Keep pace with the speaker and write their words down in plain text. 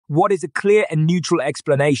What is a clear and neutral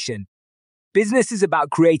explanation? Business is about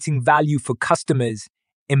creating value for customers,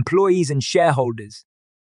 employees, and shareholders.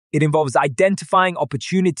 It involves identifying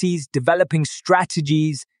opportunities, developing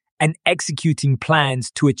strategies, and executing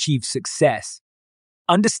plans to achieve success.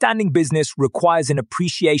 Understanding business requires an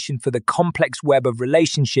appreciation for the complex web of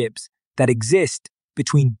relationships that exist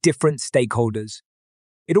between different stakeholders.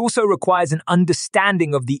 It also requires an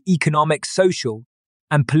understanding of the economic, social,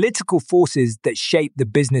 and political forces that shape the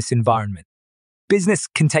business environment. Business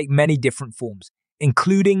can take many different forms,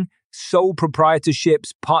 including sole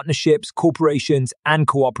proprietorships, partnerships, corporations, and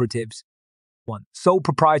cooperatives. 1. Sole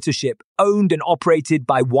proprietorship, owned and operated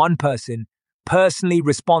by one person, personally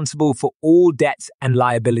responsible for all debts and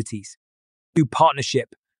liabilities. 2.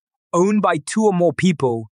 Partnership, owned by two or more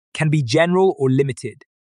people, can be general or limited.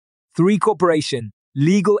 3. Corporation,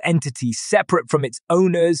 legal entity separate from its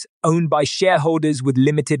owners, owned by shareholders with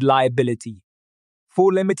limited liability.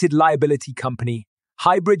 4. Limited liability company,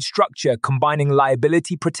 hybrid structure combining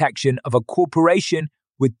liability protection of a corporation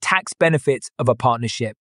with tax benefits of a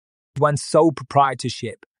partnership. 1. Sole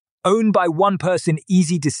proprietorship, owned by one person,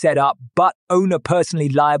 easy to set up, but owner personally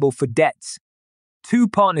liable for debts. 2.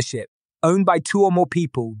 Partnership, owned by two or more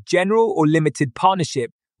people, general or limited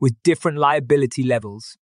partnership with different liability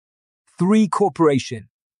levels. 3. Corporation,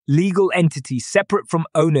 legal entity separate from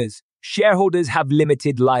owners, shareholders have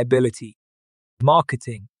limited liability.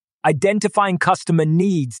 Marketing, identifying customer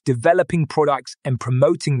needs, developing products and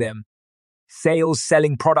promoting them. Sales,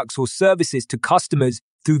 selling products or services to customers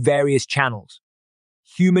through various channels.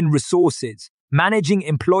 Human resources, managing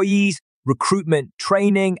employees, recruitment,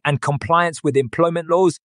 training, and compliance with employment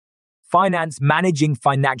laws. Finance, managing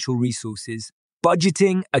financial resources,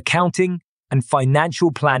 budgeting, accounting, and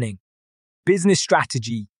financial planning. Business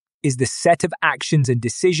strategy is the set of actions and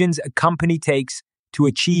decisions a company takes to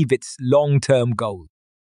achieve its long-term goal.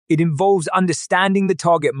 It involves understanding the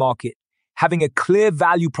target market, having a clear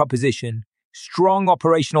value proposition, strong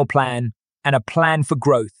operational plan, and a plan for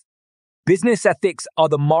growth. Business ethics are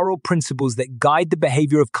the moral principles that guide the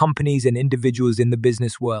behavior of companies and individuals in the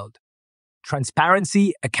business world.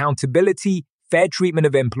 Transparency, accountability, fair treatment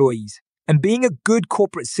of employees, and being a good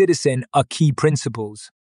corporate citizen are key principles.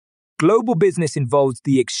 Global business involves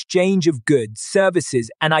the exchange of goods, services,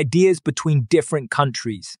 and ideas between different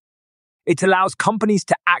countries. It allows companies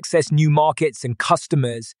to access new markets and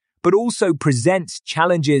customers, but also presents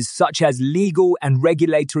challenges such as legal and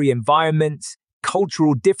regulatory environments,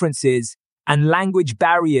 cultural differences, and language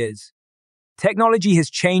barriers. Technology has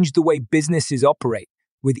changed the way businesses operate,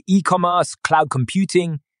 with e-commerce, cloud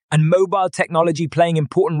computing, and mobile technology playing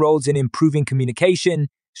important roles in improving communication,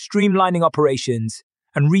 streamlining operations,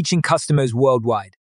 and reaching customers worldwide.